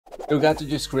Elgato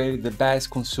just created the best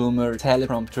consumer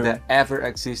teleprompter that ever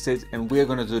existed, and we're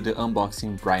gonna do the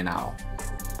unboxing right now.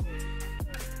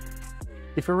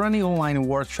 If you're running online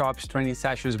workshops, training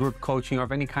sessions, group coaching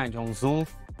of any kind on Zoom,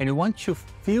 and you want to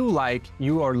feel like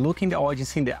you are looking the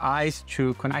audience in the eyes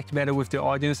to connect better with the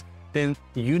audience, then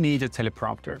you need a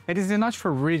teleprompter. It is not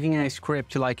for reading a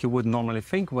script like you would normally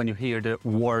think when you hear the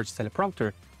words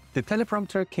teleprompter. The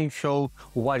teleprompter can show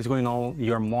what is going on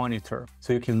your monitor.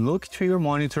 So you can look to your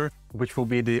monitor, which will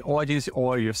be the audience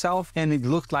or yourself, and it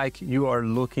looks like you are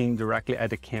looking directly at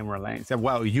the camera lens.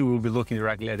 Well, you will be looking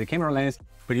directly at the camera lens,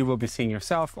 but you will be seeing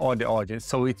yourself or the audience.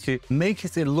 So it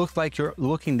makes it look like you're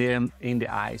looking them in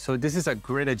the eye. So this is a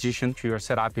great addition to your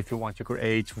setup if you want to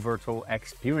create virtual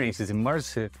experiences,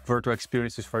 immersive virtual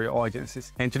experiences for your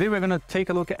audiences. And today we're gonna take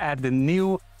a look at the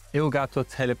new Elgato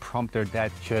Teleprompter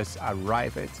that just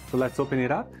arrived. So let's open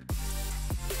it up.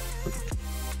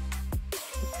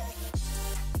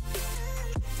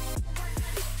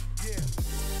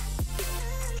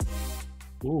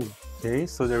 Ooh, okay,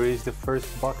 so there is the first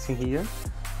box in here.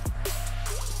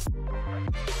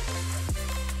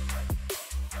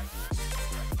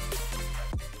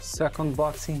 Second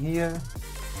box in here,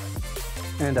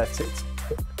 and that's it.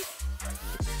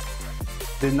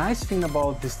 The nice thing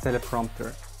about this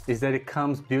teleprompter is that it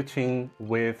comes built-in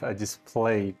with a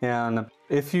display. And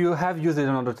if you have used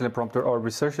another teleprompter or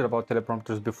researched about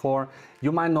teleprompters before,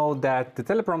 you might know that the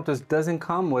teleprompters doesn't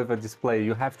come with a display.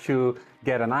 You have to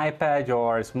get an iPad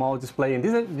or a small display, and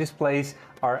these displays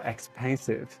are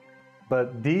expensive.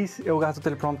 But this Elgato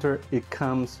teleprompter, it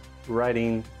comes right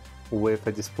in with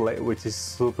a display, which is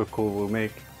super cool. Will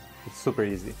make it super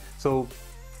easy. So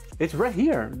it's right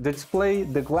here, the display,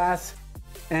 the glass,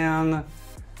 and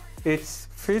it's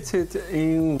fitted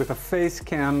in with a face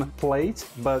cam plate,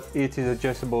 but it is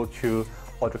adjustable to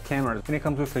other cameras. And it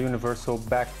comes with a universal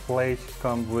back plate,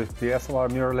 comes with the SLR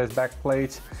mirrorless back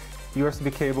plate,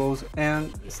 USB cables,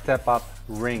 and step-up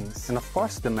rings. And of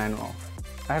course the manual.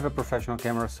 I have a professional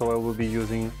camera, so I will be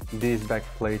using this back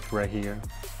plate right here.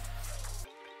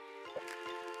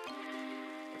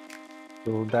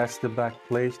 So that's the back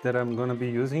plate that I'm gonna be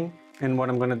using. And what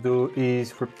I'm gonna do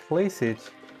is replace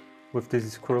it with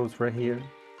these screws right here.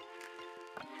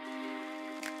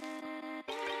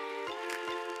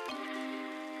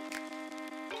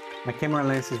 My camera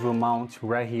lenses will mount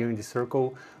right here in the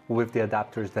circle with the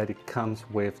adapters that it comes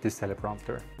with this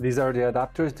teleprompter. These are the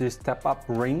adapters, the step-up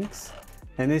rings,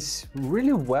 and it's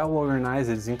really well organized.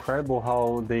 It's incredible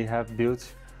how they have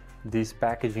built this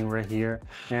packaging right here.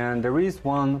 And there is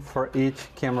one for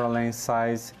each camera lens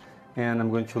size, and I'm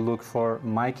going to look for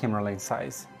my camera lens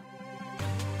size.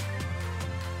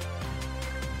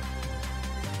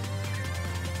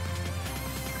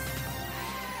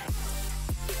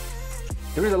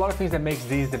 There is a lot of things that makes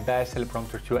this the best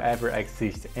teleprompter to ever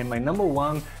exist, and my number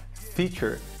one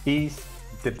feature is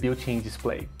the built-in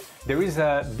display. There is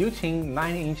a built-in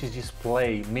 9-inch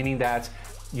display, meaning that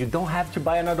you don't have to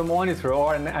buy another monitor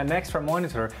or an extra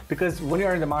monitor, because when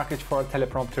you're in the market for a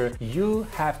teleprompter, you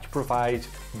have to provide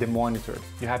the monitor.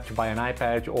 You have to buy an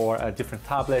iPad or a different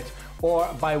tablet, or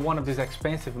buy one of these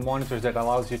expensive monitors that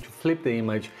allows you to flip the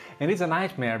image. And it's a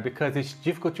nightmare because it's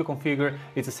difficult to configure,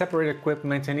 it's a separate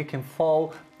equipment, and it can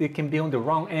fall, it can be on the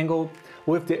wrong angle.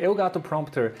 With the Elgato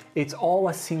prompter, it's all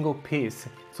a single piece.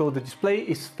 So the display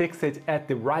is fixed at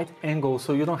the right angle,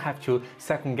 so you don't have to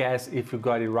second guess if you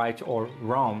got it right or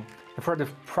wrong. And for the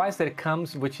price that it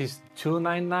comes, which is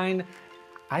 $299,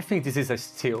 I think this is a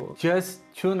steal. Just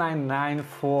 $299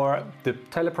 for the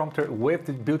teleprompter with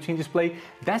the built-in display.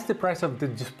 That's the price of the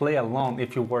display alone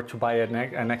if you were to buy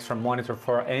an extra monitor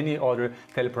for any other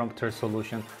teleprompter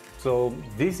solution. So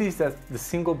this is the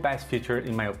single best feature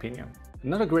in my opinion.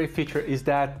 Another great feature is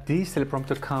that this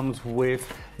teleprompter comes with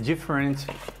different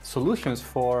solutions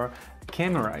for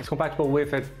camera. It's compatible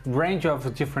with a range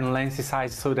of different lens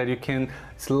sizes so that you can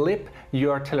slip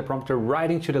your teleprompter right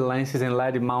into the lenses and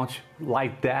let it mount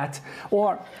like that.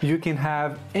 Or you can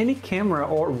have any camera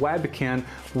or webcam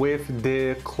with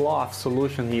the cloth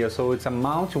solution here. So it's a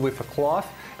mount with a cloth,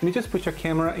 and you just put your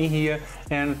camera in here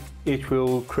and it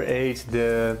will create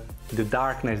the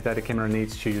darkness that the camera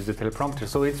needs to use the teleprompter.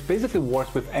 So it basically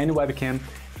works with any webcam,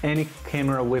 any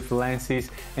camera with lenses,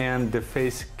 and the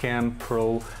Facecam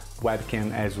Pro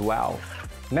webcam as well.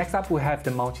 Next up, we have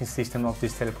the mounting system of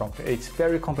this teleprompter. It's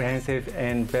very comprehensive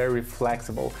and very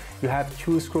flexible. You have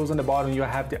two screws on the bottom, you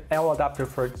have the L adapter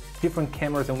for different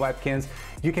cameras and webcams.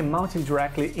 You can mount it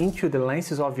directly into the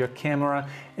lenses of your camera,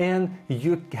 and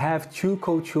you have two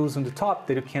code tools on the top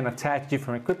that you can attach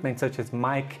different equipment such as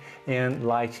mic and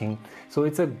lighting. So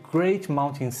it's a great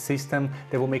mounting system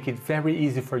that will make it very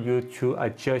easy for you to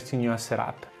adjust in your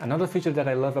setup. Another feature that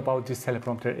I love about this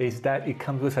teleprompter is that it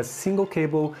comes with a single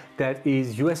cable that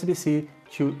is USB-C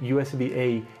to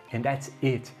USB-A, and that's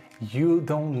it. You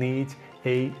don't need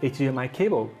a HDMI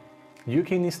cable. You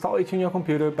can install it in your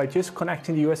computer by just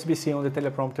connecting the USB-C on the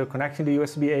teleprompter, connecting the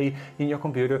USB-A in your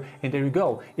computer, and there you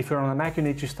go. If you're on a Mac, you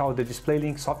need to install the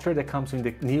DisplayLink software that comes in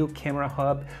the new camera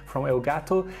hub from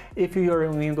Elgato. If you're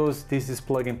on Windows, this is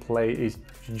plug and play. It's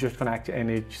just connect and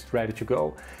it's ready to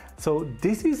go. So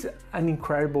this is an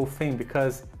incredible thing,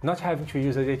 because not having to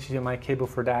use an HDMI cable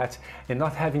for that and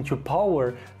not having to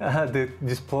power the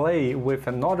display with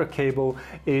another cable,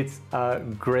 it's a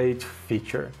great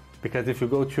feature. Because if you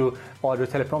go to other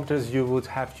teleprompters, you would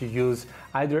have to use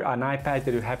either an iPad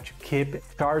that you have to keep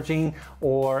charging,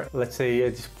 or let's say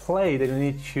a display that you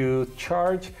need to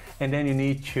charge and then you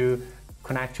need to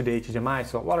connect to the HDMI.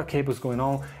 So a lot of cables going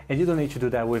on, and you don't need to do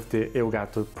that with the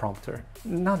Elgato prompter.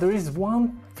 Now there is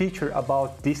one feature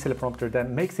about this teleprompter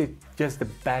that makes it just the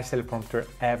best teleprompter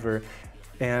ever,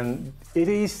 and it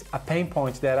is a pain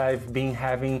point that I've been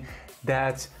having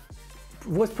that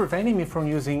was preventing me from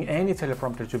using any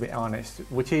teleprompter, to be honest,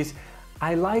 which is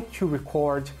I like to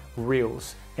record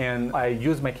reels, and I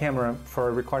use my camera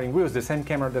for recording reels, the same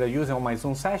camera that I use on my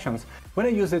Zoom sessions. When I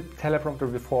used the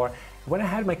teleprompter before, when I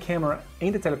had my camera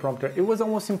in the teleprompter, it was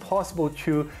almost impossible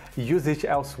to use it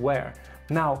elsewhere.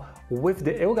 Now, with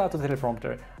the Elgato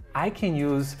teleprompter, I can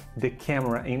use the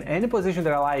camera in any position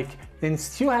that I like and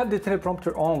still have the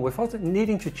teleprompter on without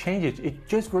needing to change it. It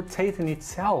just rotates in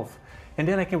itself. And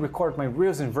then I can record my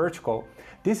reels in vertical.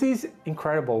 This is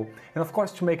incredible. And of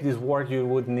course, to make this work, you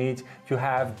would need to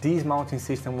have this mounting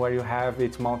system where you have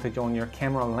it mounted on your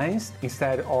camera lens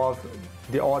instead of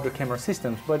the other camera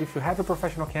systems. But if you have a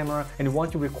professional camera and you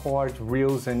want to record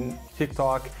reels and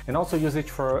TikTok and also use it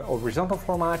for horizontal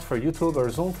format for YouTube or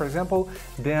Zoom, for example,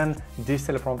 then this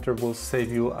teleprompter will save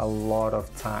you a lot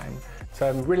of time. So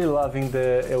I'm really loving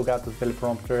the Elgato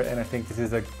teleprompter, and I think this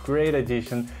is a great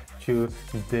addition to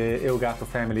the Elgato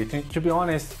family. To be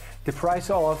honest, the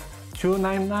price of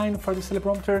 $299 for this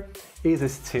teleprompter is a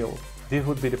steal. This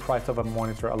would be the price of a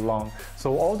monitor alone.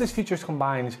 So all these features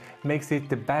combined makes it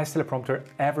the best teleprompter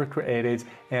ever created,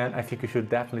 and I think you should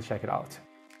definitely check it out.